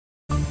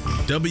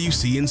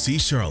WCNC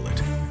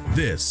Charlotte.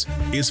 This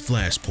is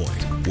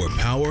Flashpoint, where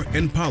power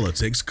and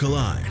politics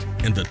collide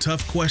and the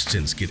tough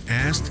questions get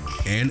asked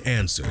and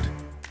answered.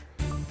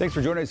 Thanks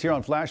for joining us here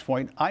on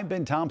Flashpoint. I'm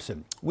Ben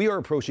Thompson. We are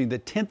approaching the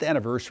 10th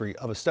anniversary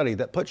of a study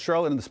that put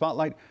Charlotte in the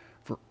spotlight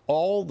for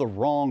all the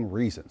wrong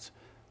reasons.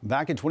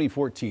 Back in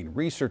 2014,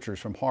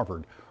 researchers from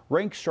Harvard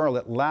ranked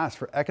Charlotte last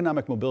for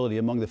economic mobility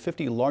among the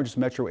 50 largest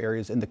metro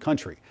areas in the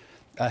country,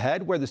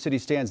 ahead where the city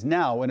stands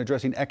now in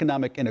addressing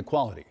economic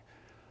inequality.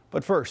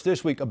 But first,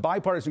 this week, a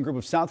bipartisan group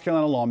of South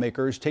Carolina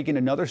lawmakers taking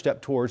another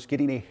step towards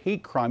getting a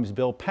hate crimes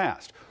bill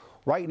passed.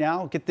 Right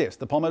now, get this,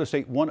 the Palmetto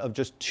State, one of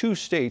just 2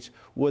 states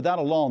without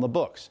a law on the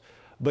books.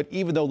 But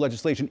even though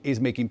legislation is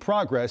making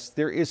progress,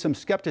 there is some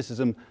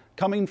skepticism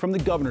coming from the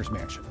governor's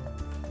mansion.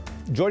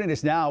 Joining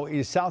us now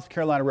is South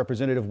Carolina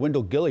Representative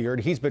Wendell Gilliard.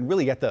 He's been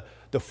really at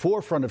the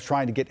forefront of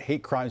trying to get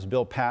hate crimes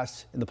bill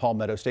passed in the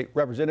Palmetto State.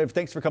 Representative,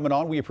 thanks for coming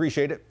on. We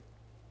appreciate it.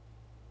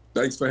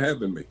 Thanks for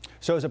having me.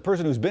 So as a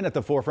person who's been at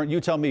the forefront, you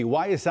tell me,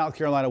 why is South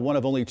Carolina one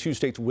of only 2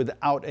 states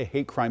without a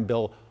hate crime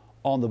bill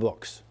on the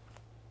books?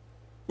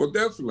 Well,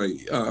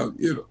 definitely,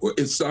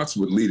 it starts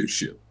with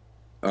leadership.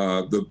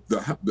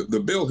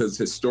 The bill has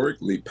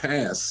historically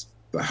passed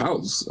the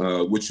House,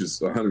 which is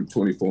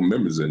 124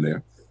 members in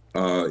there.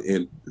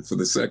 And for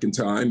the second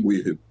time,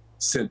 we have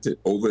sent it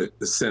over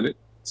the Senate.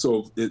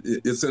 So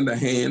it's in the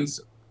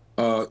hands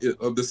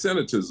of the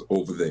senators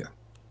over there.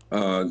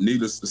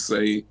 Needless to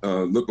say,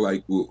 look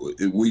like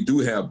we do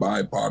have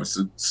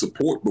bipartisan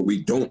support, but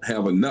we don't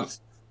have enough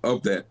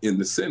of that in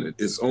the Senate.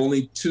 It's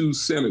only 2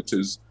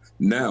 senators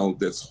now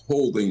that's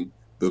holding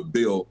the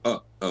bill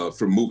up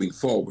from moving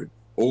forward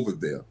over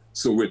there.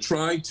 So we're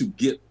trying to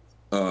get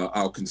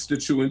our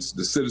constituents,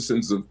 the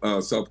citizens of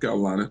South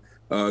Carolina,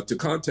 to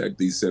contact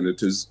these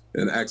senators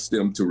and ask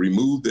them to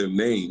remove their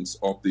names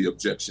off the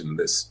objection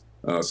list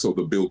so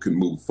the bill can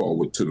move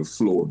forward to the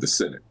floor of the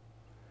Senate.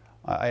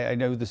 I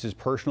know this is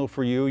personal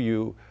for you.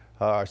 You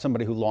are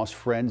somebody who lost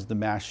friends, the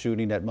mass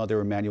shooting at Mother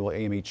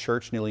Emanuel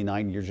Church nearly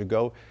 9 years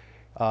ago.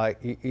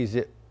 Is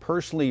it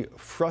personally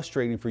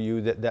frustrating for you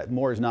that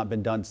more has not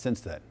been done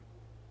since then?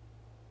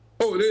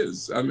 Oh, it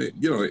is. I mean,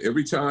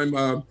 every time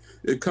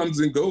it comes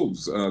and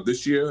goes.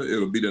 This year,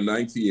 it'll be the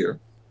 9th year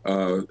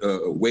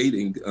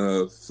waiting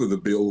for the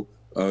bill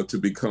to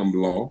become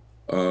law.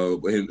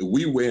 And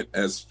we went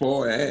as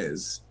far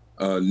as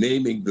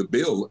naming the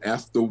bill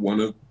after one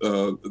of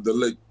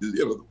the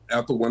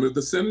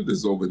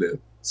senators over there,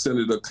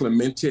 Senator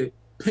Clemente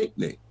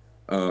Pinckney.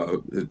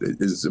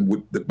 Is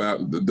what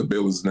the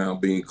bill is now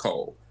being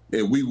called,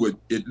 and we would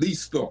at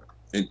least start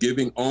in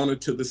giving honor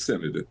to the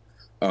senator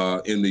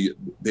and the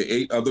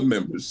 8 other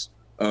members.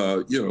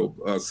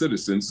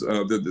 Citizens.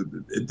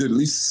 At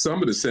least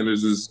some of the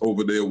senators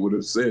over there would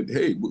have said,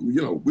 "Hey,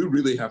 we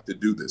really have to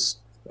do this.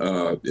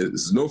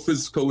 There's no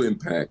physical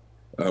impact.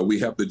 We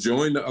have to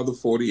join the other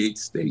 48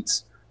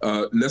 states.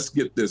 Let's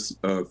get this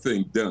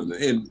thing done."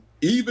 And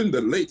even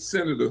the late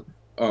senator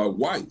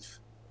wife,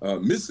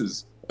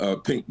 Mrs.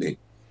 Pinckney,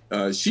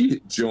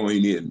 she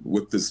joined in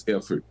with this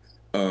effort.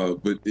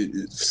 But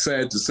it's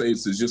sad to say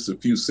it's just a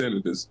few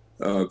senators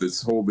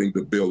that's holding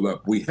the bill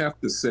up. We have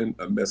to send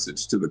a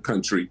message to the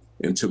country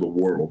and to the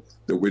world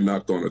that we're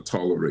not going to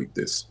tolerate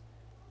this.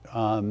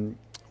 One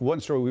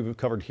story we've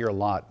covered here a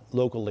lot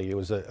locally, it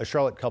was a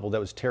Charlotte couple that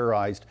was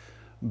terrorized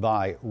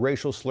by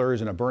racial slurs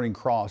and a burning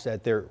cross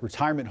at their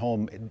retirement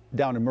home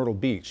down in Myrtle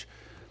Beach.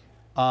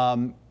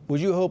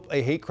 Would you hope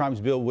a hate crimes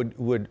bill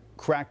would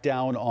crack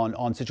down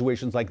on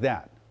situations like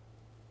that?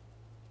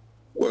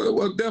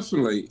 Well,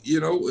 definitely.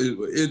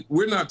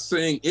 We're not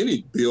saying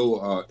any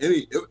bill,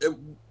 any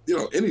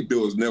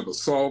bill is never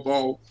solve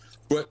all.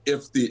 But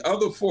if the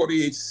other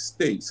 48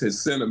 states has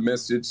sent a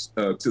message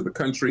to the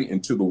country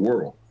and to the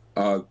world,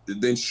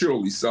 then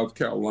surely South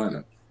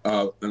Carolina.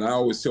 And I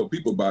always tell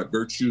people, by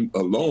virtue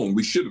alone,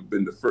 we should have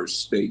been the first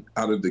state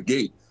out of the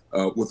gate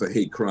with a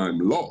hate crime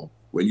law.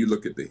 When you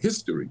look at the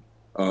history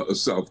of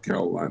South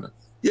Carolina,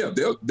 yeah,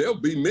 there'll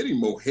be many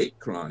more hate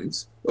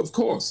crimes, of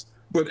course.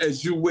 But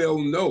as you well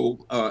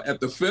know, at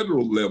the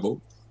federal level,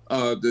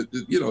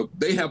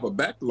 they have a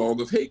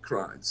backlog of hate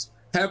crimes.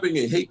 Having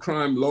a hate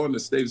crime law in the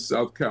state of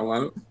South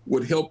Carolina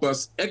would help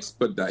us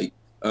expedite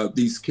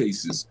these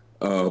cases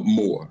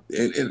more.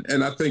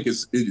 And I think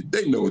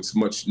they know it's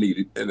much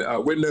needed, and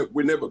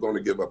we're never going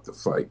to give up the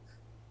fight.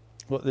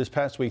 Well, this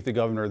past week, the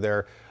governor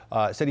there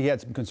said he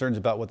had some concerns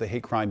about what the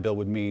hate crime bill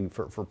would mean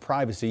for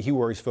privacy. He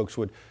worries folks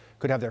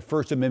could have their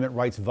First Amendment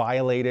rights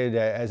violated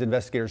as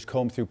investigators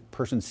comb through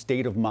person's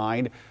state of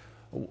mind.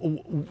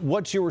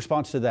 What's your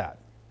response to that?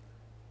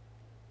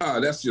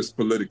 That's just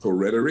political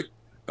rhetoric.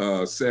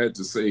 Sad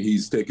to say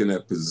he's taken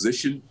that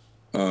position.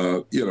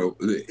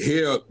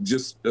 Here,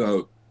 just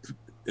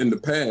in the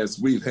past,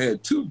 we've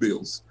had 2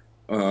 bills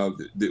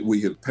that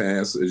we have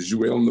passed. As you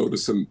well know,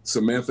 the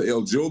Samantha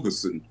L.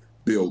 Jorgensen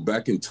bill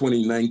back in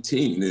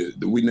 2019.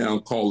 We now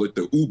call it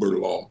the Uber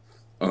law,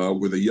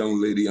 where the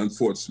young lady,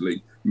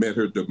 unfortunately, met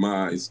her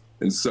demise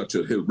in such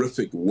a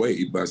horrific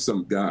way by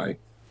some guy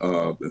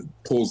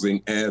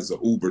posing as an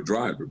Uber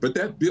driver. But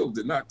that bill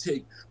did not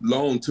take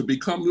long to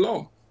become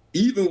law.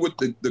 Even with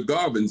the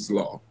Garvin's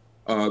law,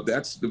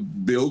 that's the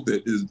bill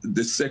that is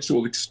the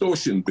sexual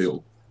extortion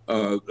bill.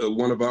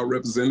 One of our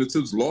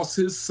representatives lost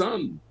his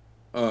son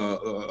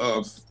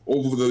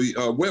over the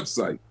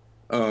website.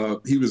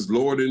 He was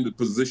lowered into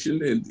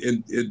position,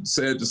 and it's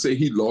sad to say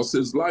he lost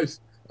his life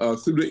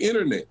through the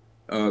internet.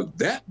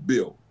 That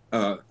bill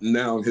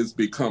now has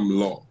become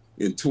law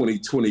in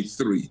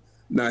 2023.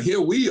 Now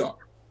here we are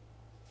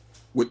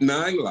with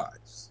 9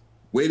 lives,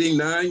 waiting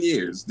 9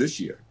 years this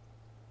year.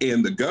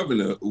 And the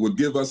governor would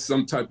give us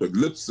some type of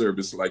lip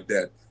service like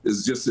that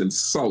is just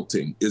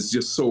insulting. It's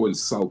just so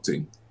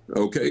insulting,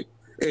 okay?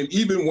 And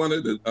even one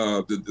of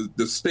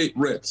the state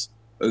reps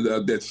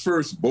that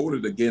first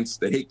voted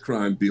against the hate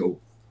crime bill,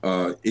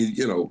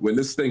 when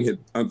this thing had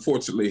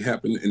unfortunately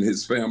happened in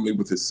his family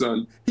with his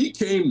son, he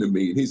came to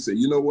me and he said,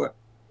 you know what?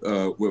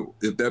 Well,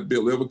 if that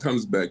bill ever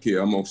comes back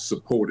here, I'm gonna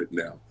support it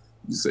now.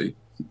 You say,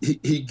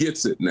 he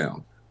gets it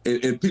now.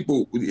 And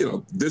people,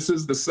 this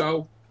is the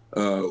South.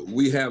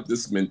 We have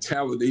this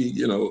mentality,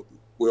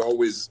 we're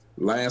always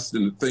last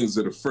in the things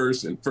that are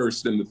first and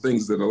first in the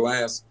things that are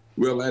last.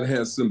 Well, that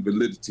has some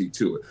validity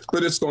to it.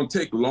 But it's going to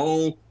take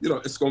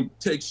it's going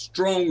to take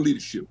strong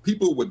leadership,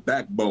 people with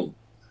backbone,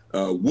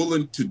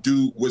 willing to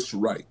do what's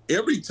right.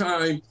 Every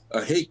time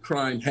a hate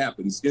crime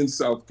happens in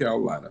South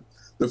Carolina,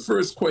 the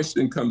first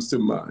question comes to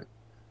mind.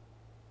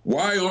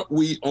 Why aren't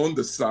we on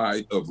the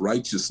side of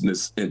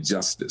righteousness and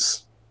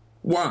justice?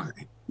 Why?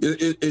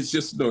 It's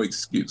just no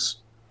excuse.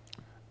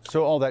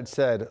 So all that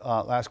said,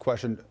 last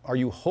question, are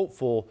you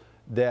hopeful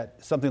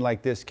that something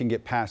like this can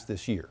get passed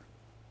this year?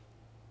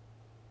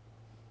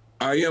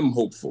 I am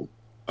hopeful.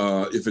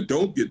 If it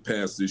don't get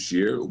passed this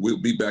year,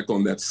 we'll be back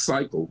on that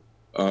cycle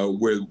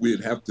where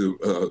we'd have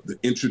to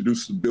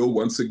introduce the bill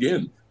once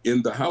again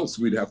in the House.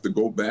 We'd have to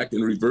go back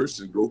and reverse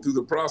and go through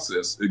the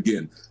process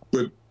again.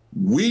 But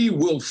we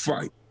will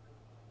fight.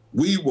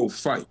 We will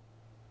fight,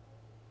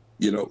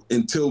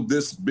 until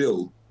this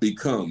bill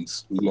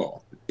becomes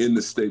law in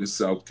the state of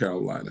South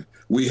Carolina.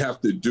 We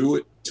have to do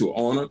it to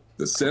honor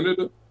the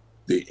senator,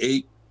 the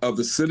 8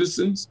 other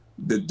citizens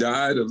that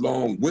died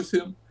along with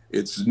him.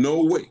 It's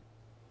no way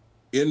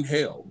in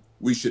hell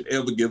we should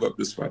ever give up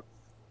this fight.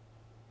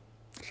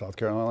 South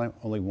Carolina,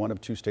 only one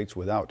of 2 states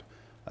without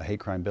a hate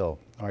crime bill.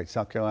 All right,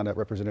 South Carolina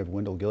Representative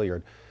Wendell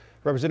Gilliard.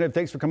 Representative,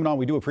 thanks for coming on.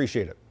 We do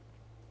appreciate it.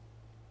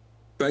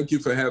 Thank you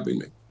for having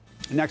me.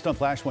 Next on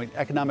Flashpoint,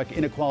 economic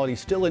inequality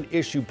still an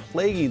issue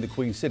plaguing the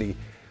Queen City,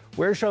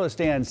 where Charlotte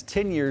stands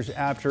 10 years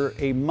after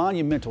a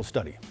monumental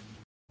study.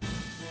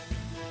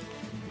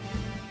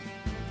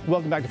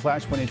 Welcome back to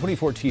Flashpoint. In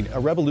 2014, a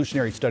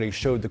revolutionary study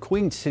showed the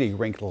Queen City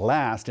ranked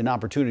last in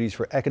opportunities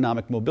for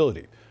economic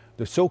mobility.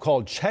 The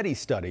so-called Chetty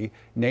study,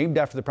 named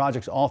after the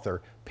project's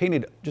author,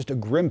 painted just a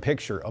grim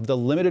picture of the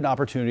limited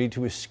opportunity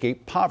to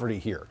escape poverty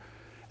here.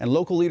 And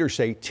local leaders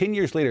say 10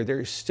 years later, there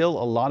is still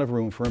a lot of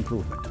room for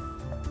improvement.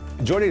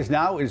 Joining us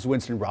now is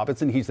Winston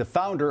Robinson. He's the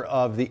founder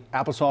of the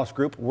Applesauce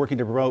Group, working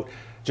to promote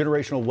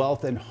generational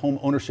wealth and home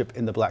ownership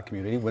in the Black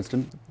community.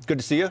 Winston, good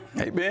to see you.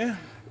 Hey, man.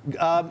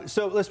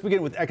 So let's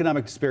begin with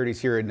economic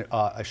disparities here in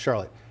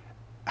Charlotte.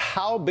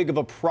 How big of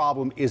a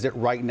problem is it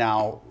right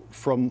now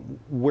from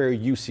where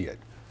you see it?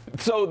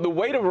 So the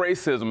weight of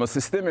racism, or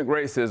systemic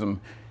racism,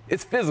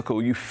 it's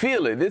physical. You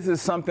feel it. This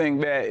is something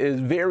that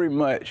is very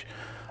much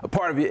a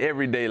part of your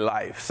everyday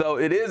life. So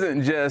it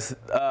isn't just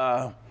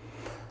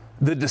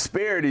the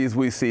disparities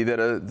we see that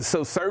are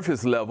so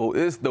surface level.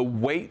 Is the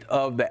weight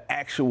of the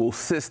actual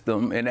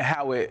system and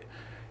how it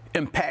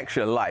impacts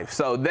your life.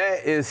 So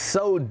that is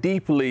so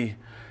deeply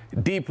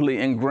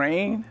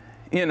ingrained.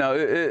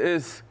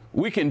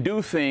 We can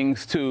do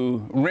things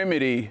to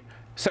remedy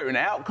certain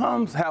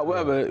outcomes.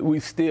 However, we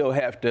still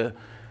have to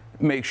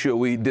make sure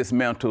we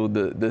dismantle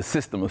the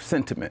system of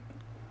sentiment.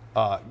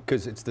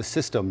 Because it's the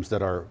systems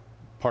that are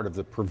part of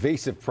the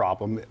pervasive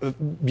problem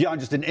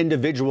beyond just an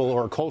individual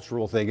or a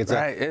cultural thing. It's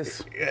right.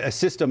 A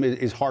system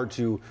is hard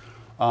to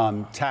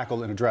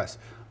tackle and address.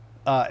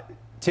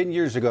 10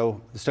 years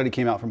ago, the study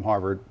came out from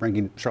Harvard,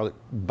 ranking Charlotte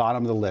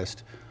bottom of the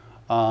list.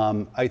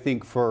 I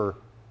think for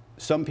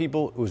some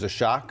people, it was a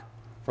shock.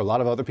 For a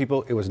lot of other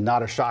people, it was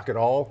not a shock at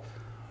all.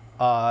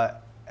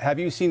 Have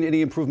you seen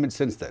any improvement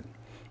since then?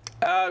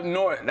 I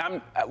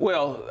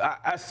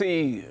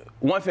see,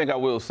 one thing I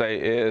will say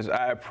is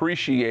I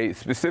appreciate,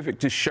 specific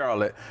to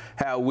Charlotte,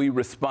 how we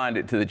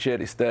responded to the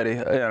Chetty study.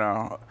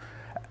 I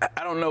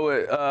don't know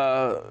what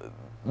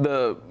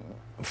the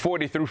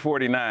 40 through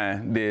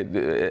 49 did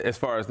as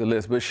far as the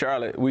list, but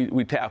Charlotte,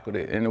 we tackled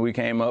it, and we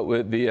came up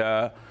with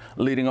the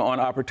Leading on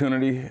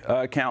Opportunity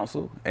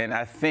Council. And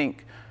I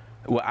think,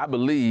 I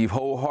believe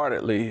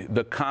wholeheartedly,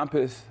 the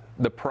compass,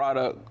 the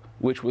product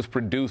which was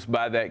produced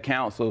by that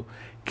council,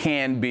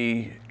 can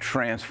be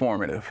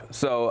transformative.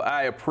 So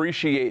I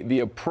appreciate the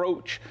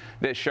approach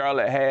that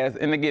Charlotte has.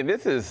 And again,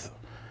 this is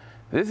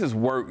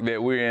work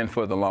that we're in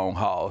for the long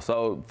haul.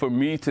 So for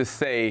me to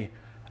say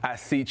I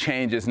see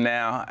changes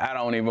now, I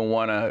don't even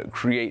want to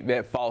create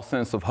that false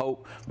sense of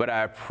hope, but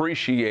I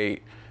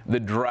appreciate the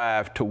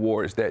drive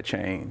towards that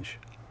change.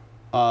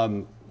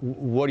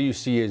 What do you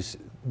see as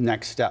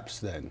next steps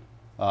then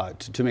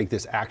to make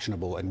this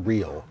actionable and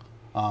real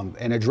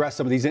and address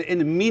some of these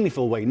in a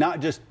meaningful way, not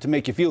just to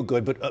make you feel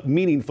good, but a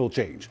meaningful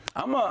change?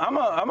 I'm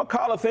a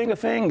call a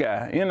thing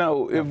guy. You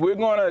know, if we're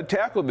going to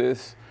tackle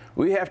this,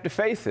 we have to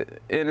face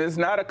it, and it's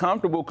not a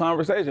comfortable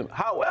conversation.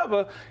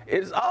 However,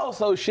 it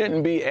also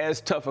shouldn't be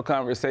as tough a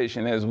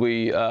conversation as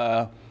we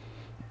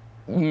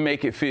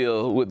make it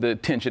feel with the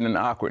tension and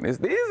awkwardness.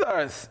 These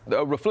are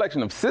a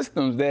reflection of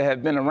systems that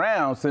have been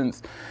around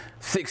since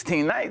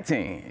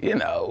 1619. You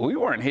know, we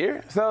weren't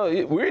here.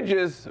 So we're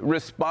just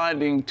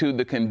responding to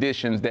the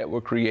conditions that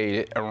were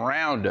created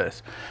around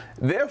us.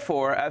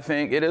 Therefore, I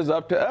think it is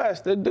up to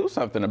us to do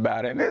something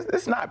about it. And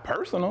it's not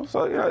personal.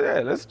 So, you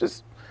know, let's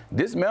just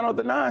dismantle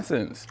the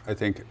nonsense. I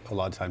think a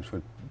lot of times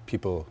when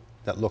people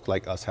that look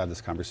like us have this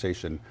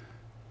conversation,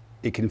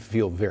 it can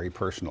feel very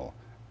personal.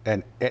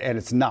 And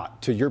it's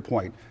not. To your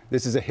point,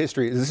 this is a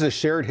history. This is a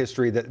shared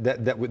history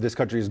that this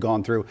country has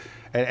gone through,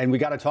 and we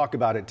got to talk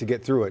about it to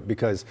get through it,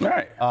 because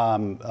right.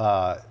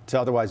 To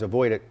otherwise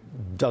avoid it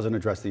doesn't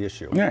address the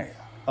issue. Right.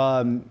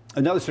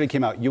 Another study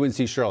came out,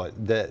 UNC Charlotte,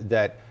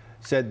 that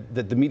said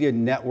that the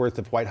median net worth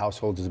of white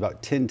households is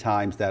about 10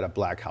 times that of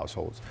black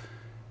households.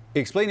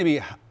 Explain to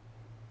me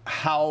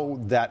how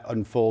that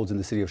unfolds in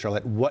the city of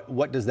Charlotte.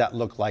 What does that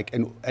look like,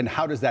 and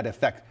how does that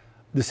affect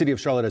the city of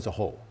Charlotte as a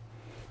whole?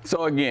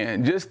 So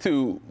again, just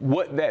to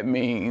what that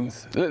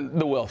means,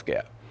 the wealth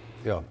gap.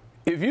 Yeah.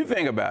 If you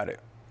think about it,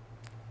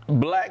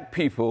 black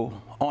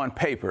people on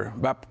paper,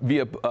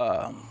 via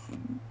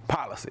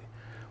policy,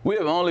 we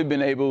have only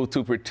been able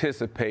to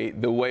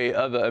participate the way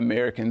other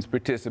Americans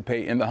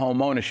participate in the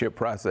home ownership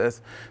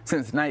process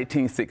since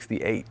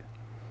 1968.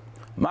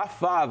 My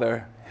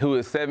father, who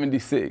is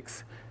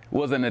 76,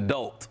 was an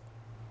adult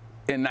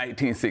in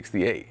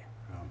 1968.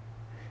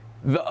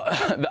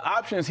 Yeah. The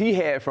options he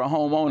had for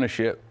home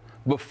ownership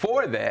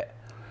before that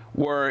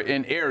were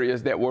in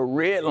areas that were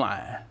red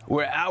line,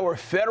 where our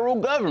federal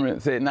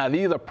government said, now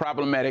these are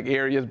problematic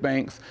areas,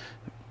 banks,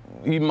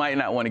 you might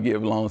not want to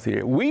give loans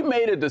here. We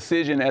made a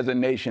decision as a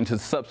nation to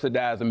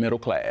subsidize the middle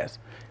class.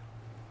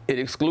 It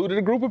excluded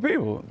a group of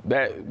people.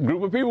 That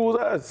group of people was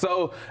us.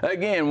 So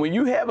again, when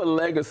you have a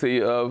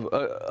legacy of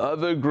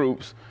other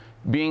groups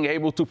being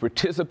able to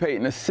participate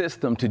in a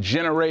system to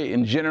generate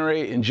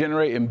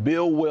and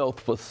build wealth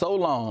for so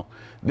long,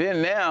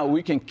 then now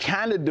we can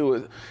kind of do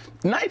it.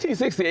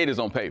 1968 is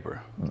on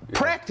paper. Yeah.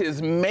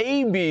 Practice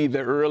may be the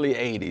early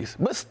 80s,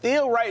 but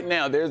still right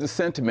now there's a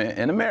sentiment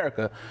in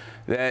America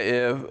that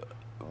if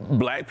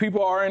black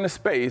people are in a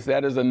space,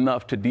 that is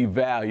enough to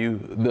devalue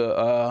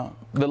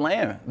the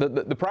land,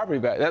 the property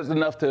value. That's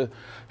enough to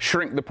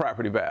shrink the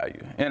property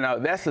value. And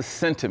that's a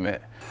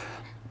sentiment.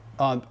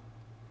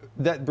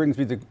 That brings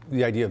me to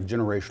the idea of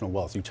generational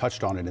wealth. You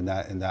touched on it in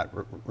that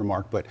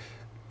remark, but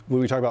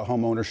when we talk about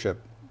home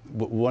ownership,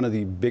 one of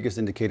the biggest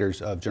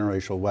indicators of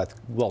generational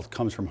wealth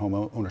comes from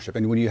home ownership.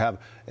 And when you have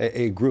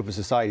a group of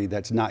society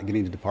that's not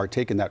getting to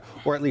partake in that,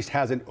 or at least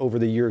hasn't over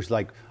the years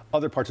like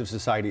other parts of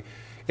society,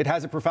 it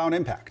has a profound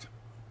impact.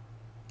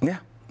 Yeah,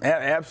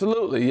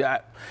 absolutely.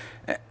 Yeah.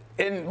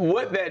 And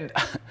what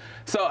that,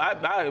 so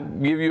I'll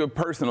give you a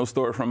personal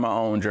story from my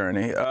own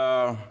journey.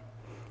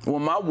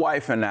 When my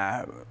wife and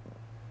I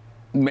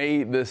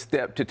made the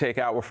step to take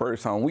our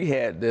first home, we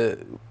had to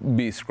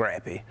be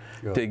scrappy.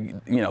 Yeah.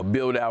 To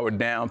build our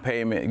down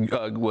payment,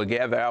 we'll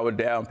gather our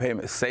down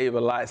payment, save a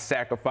lot,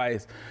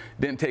 sacrifice.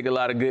 Didn't take a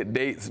lot of good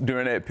dates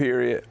during that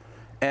period.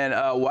 And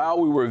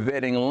while we were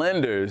vetting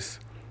lenders,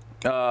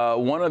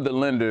 one of the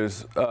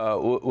lenders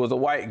was a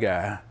white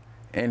guy,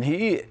 and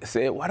he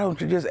said, "Why don't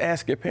you just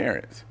ask your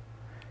parents?"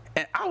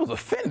 And I was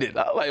offended.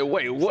 I was like,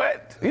 wait,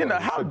 what?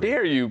 How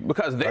dare you?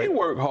 Because they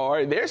work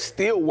hard. They're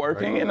still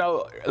working,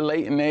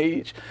 late in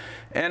age.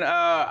 And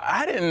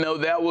I didn't know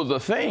that was a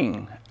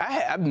thing.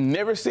 I've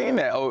never seen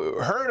that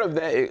or heard of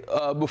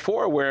that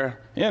before, where,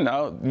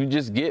 you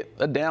just get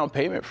a down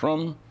payment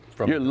from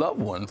your loved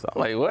ones. I'm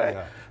like, what?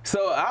 Yeah.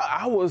 So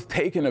I was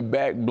taken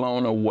aback,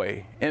 blown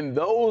away. And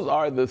those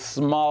are the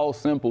small,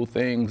 simple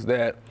things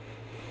that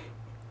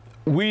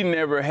we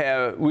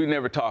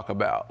never talk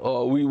about,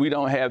 or we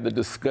don't have the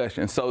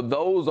discussion. So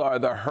those are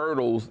the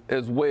hurdles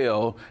as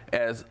well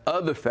as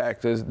other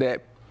factors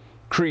that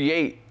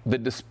create the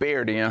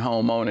disparity in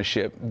home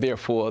ownership,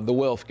 therefore the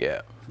wealth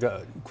gap.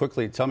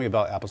 Quickly, tell me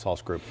about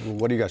Applesauce Group.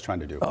 What are you guys trying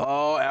to do?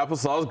 Oh,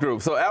 Applesauce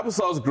Group. So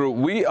Applesauce Group,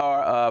 we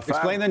are...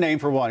 Explain the name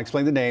for one.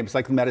 Explain the name. It's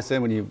like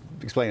medicine when you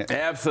explain it.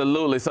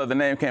 Absolutely. So the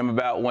name came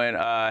about when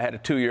I had a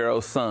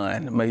 2-year-old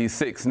son. He's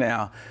 6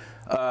 now.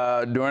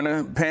 During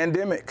the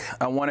pandemic,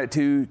 I wanted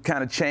to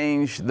kind of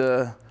change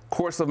the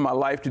course of my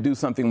life to do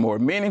something more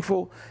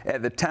meaningful.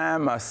 At the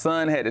time, my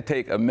son had to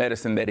take a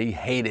medicine that he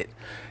hated.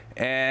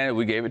 and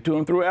we gave it to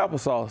them through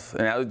applesauce.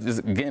 And that was just,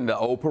 again, the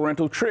old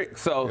parental trick.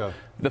 So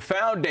the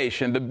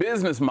foundation, the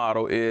business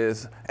model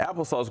is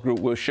Applesauce Group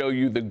will show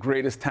you the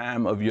greatest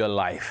time of your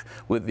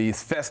life with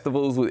these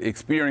festivals, with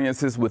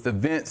experiences, with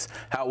events.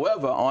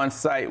 However, on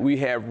site, we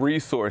have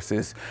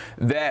resources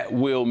that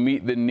will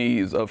meet the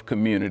needs of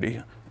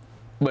community.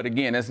 But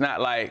again, it's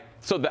not like,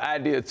 so the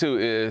idea too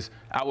is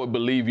I would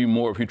believe you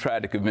more if you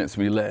tried to convince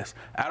me less.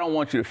 I don't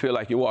want you to feel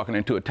like you're walking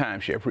into a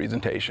timeshare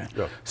presentation.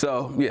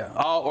 So yeah,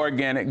 all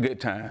organic,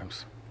 good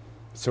times.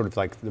 Sort of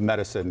like the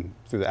medicine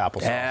through the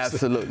applesauce.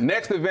 Absolutely.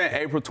 Next event,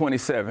 April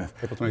 27th.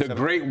 April 27th. The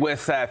Great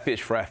West Side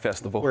Fish Fry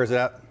Festival. Where is it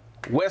at?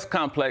 West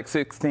Complex,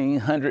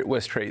 1600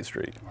 West Trade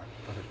Street. All right,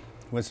 perfect.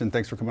 Winston,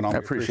 thanks for coming on. I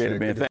appreciate it,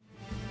 man.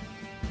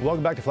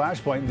 Welcome back to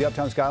Flashpoint. The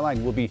Uptown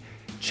skyline will be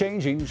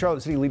changing.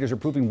 Charlotte City leaders are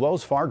approving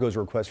Wells Fargo's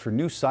request for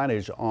new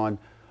signage on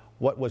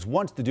what was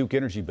once the Duke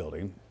Energy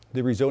building.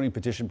 The rezoning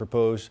petition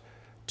proposed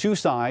 2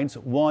 signs,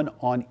 one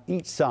on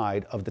each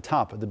side of the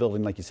top of the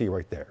building, like you see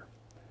right there.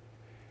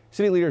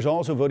 City leaders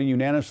also voted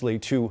unanimously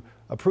to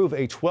approve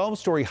a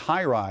 12-story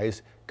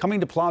high-rise coming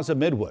to Plaza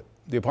Midwood.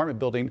 The apartment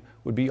building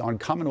would be on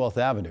Commonwealth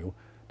Avenue.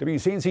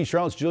 WCNC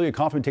Charlotte's Julia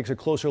Kaufman takes a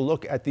closer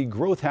look at the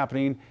growth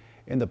happening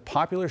in the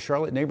popular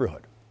Charlotte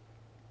neighborhood.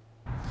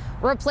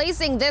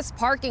 Replacing this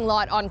parking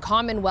lot on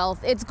Commonwealth,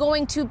 it's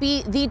going to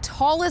be the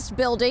tallest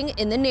building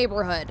in the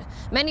neighborhood.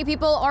 Many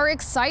people are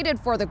excited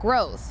for the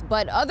growth,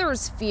 but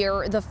others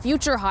fear the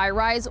future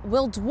high-rise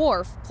will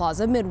dwarf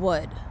Plaza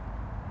Midwood.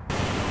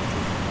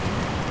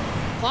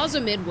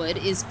 Plaza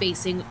Midwood is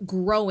facing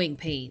growing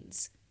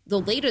pains. The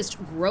latest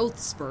growth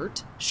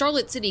spurt,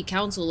 Charlotte City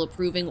Council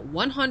approving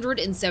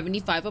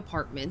 175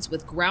 apartments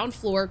with ground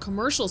floor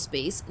commercial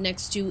space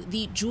next to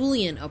the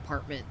Julian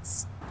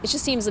Apartments. It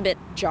just seems a bit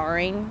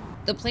jarring.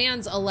 The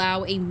plans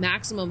allow a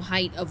maximum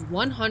height of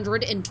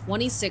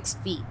 126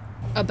 feet.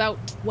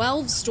 About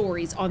 12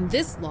 stories on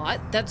this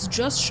lot that's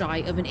just shy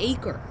of an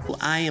acre.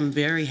 I am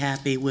very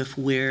happy with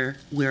where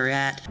we're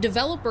at.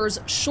 Developers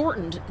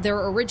shortened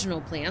their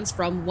original plans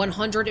from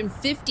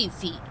 150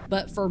 feet,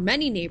 but for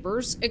many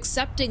neighbors,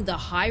 accepting the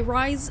high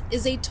rise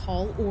is a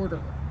tall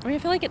order. I mean, I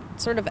feel like it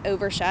sort of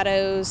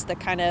overshadows the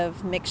kind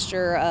of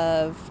mixture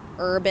of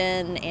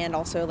urban and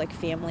also like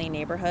family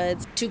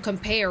neighborhoods. To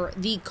compare,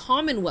 the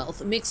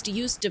Commonwealth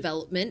mixed-use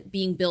development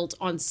being built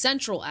on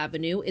Central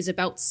Avenue is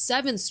about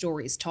 7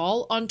 stories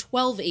tall on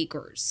 12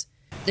 acres.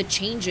 The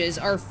changes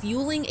are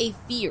fueling a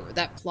fear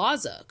that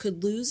Plaza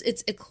could lose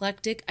its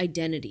eclectic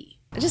identity.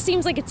 It just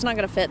seems like it's not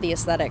going to fit the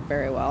aesthetic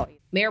very well.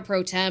 Mayor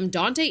Pro Tem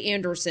Dante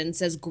Anderson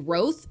says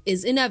growth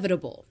is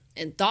inevitable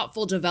and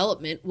thoughtful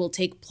development will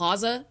take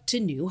Plaza to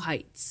new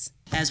heights.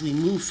 As we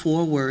move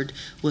forward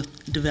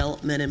with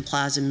development in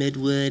Plaza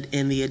Midwood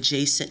and the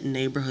adjacent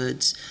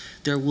neighborhoods,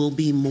 there will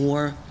be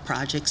more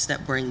projects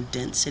that bring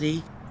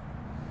density.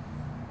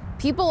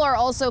 People are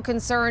also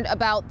concerned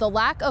about the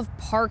lack of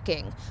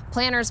parking.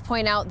 Planners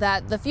point out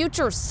that the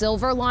future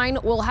Silver Line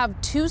will have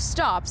 2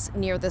 stops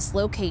near this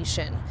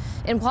location.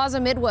 In Plaza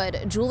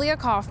Midwood, Julia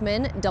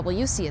Kaufman,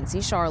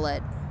 WCNC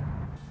Charlotte.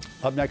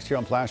 Up next here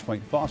on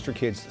Flashpoint, foster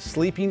kids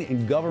sleeping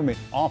in government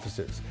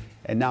offices.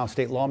 And now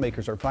state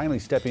lawmakers are finally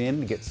stepping in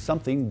to get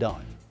something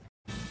done.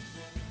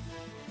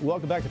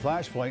 Welcome back to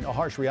Flashpoint, a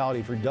harsh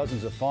reality for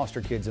dozens of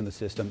foster kids in the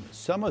system.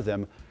 Some of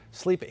them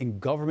sleep in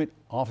government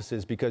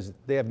offices because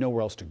they have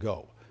nowhere else to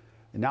go.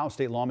 And now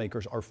state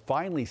lawmakers are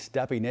finally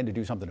stepping in to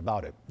do something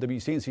about it.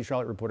 WCNC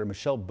Charlotte reporter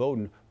Michelle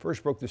Bowden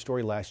first broke the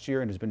story last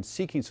year and has been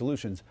seeking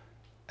solutions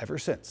ever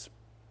since.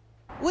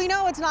 We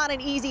know it's not an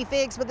easy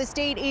fix, but the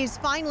state is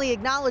finally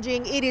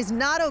acknowledging it is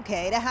not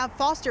okay to have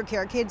foster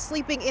care kids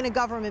sleeping in a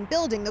government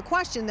building. The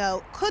question,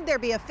 though, could there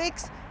be a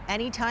fix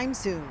anytime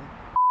soon?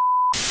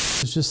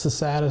 It's just the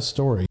saddest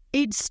story.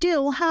 It's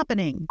still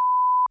happening.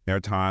 There are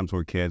times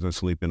where kids are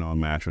sleeping on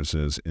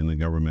mattresses in the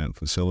government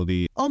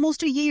facility.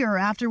 Almost a year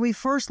after we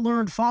first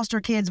learned foster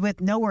kids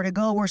with nowhere to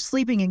go were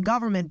sleeping in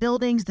government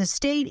buildings, the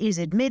state is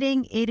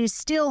admitting it is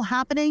still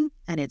happening,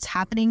 and it's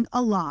happening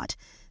a lot.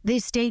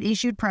 This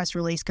state-issued press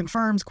release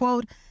confirms,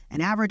 quote,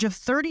 an average of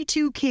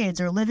 32 kids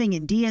are living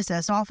in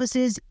DSS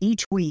offices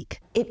each week.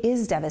 It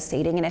is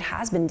devastating, and it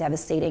has been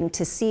devastating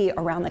to see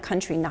around the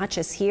country, not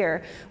just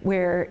here,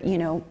 where,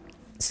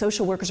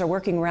 social workers are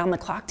working around the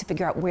clock to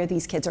figure out where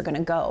these kids are going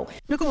to go.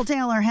 Nicole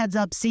Taylor heads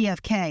up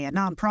CFK, a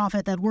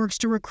nonprofit that works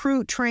to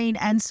recruit, train,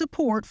 and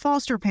support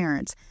foster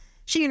parents.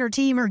 She and her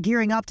team are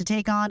gearing up to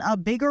take on a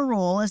bigger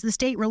role as the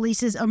state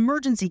releases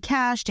emergency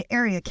cash to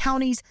area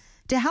counties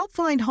to help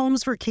find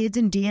homes for kids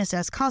in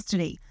DSS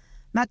custody.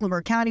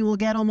 Mecklenburg County will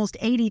get almost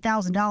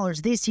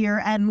 $80,000 this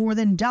year and more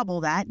than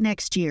double that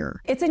next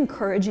year. It's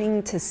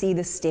encouraging to see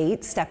the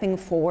state stepping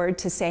forward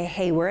to say,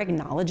 hey, we're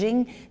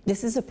acknowledging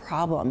this is a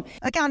problem.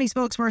 A county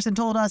spokesperson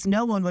told us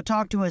no one would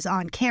talk to us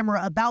on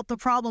camera about the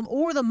problem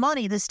or the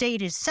money the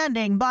state is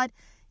sending, but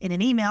In an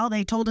email,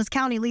 they told us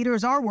county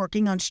leaders are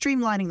working on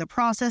streamlining the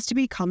process to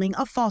becoming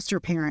a foster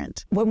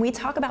parent. When we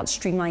talk about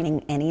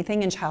streamlining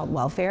anything in child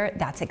welfare,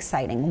 that's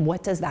exciting.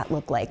 What does that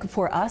look like?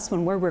 For us,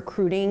 when we're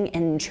recruiting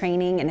and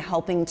training and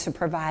helping to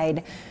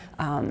provide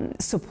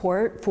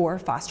support for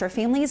foster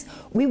families,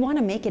 we want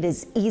to make it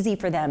as easy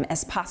for them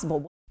as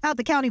possible. At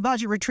the county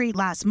budget retreat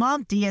last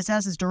month,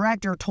 DSS's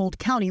director told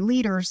county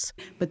leaders,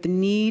 but the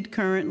need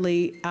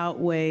currently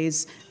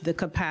outweighs the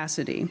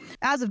capacity.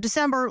 As of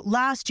December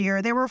last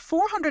year, there were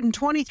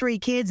 423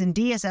 kids in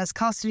DSS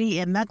custody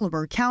in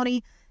Mecklenburg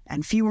County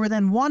and fewer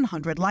than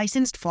 100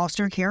 licensed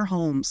foster care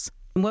homes.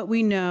 What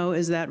we know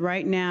is that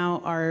right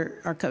now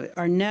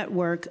our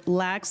network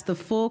lacks the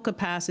full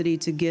capacity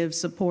to give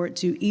support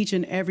to each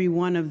and every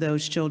one of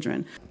those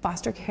children.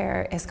 Foster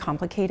care is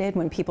complicated.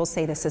 When people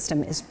say the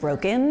system is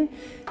broken,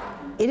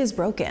 it is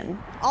broken.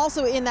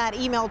 Also in that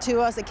email to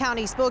us, a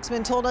county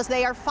spokesman told us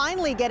they are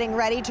finally getting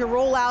ready to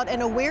roll out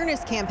an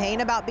awareness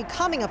campaign about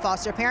becoming a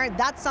foster parent.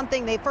 That's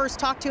something they first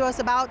talked to us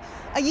about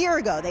a year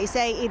ago. They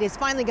say it is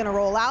finally going to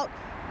roll out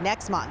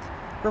next month.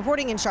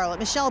 Reporting in Charlotte,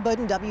 Michelle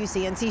Bowden,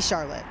 WCNC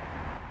Charlotte.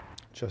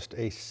 Just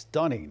a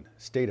stunning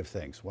state of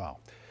things. Wow.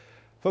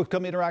 Folks,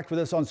 come interact with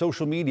us on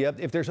social media.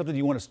 If there's something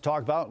you want us to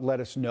talk about, let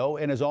us know.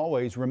 And as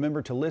always,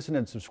 remember to listen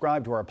and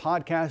subscribe to our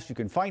podcast. You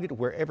can find it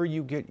wherever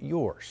you get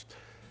yours.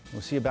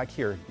 We'll see you back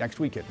here next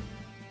weekend.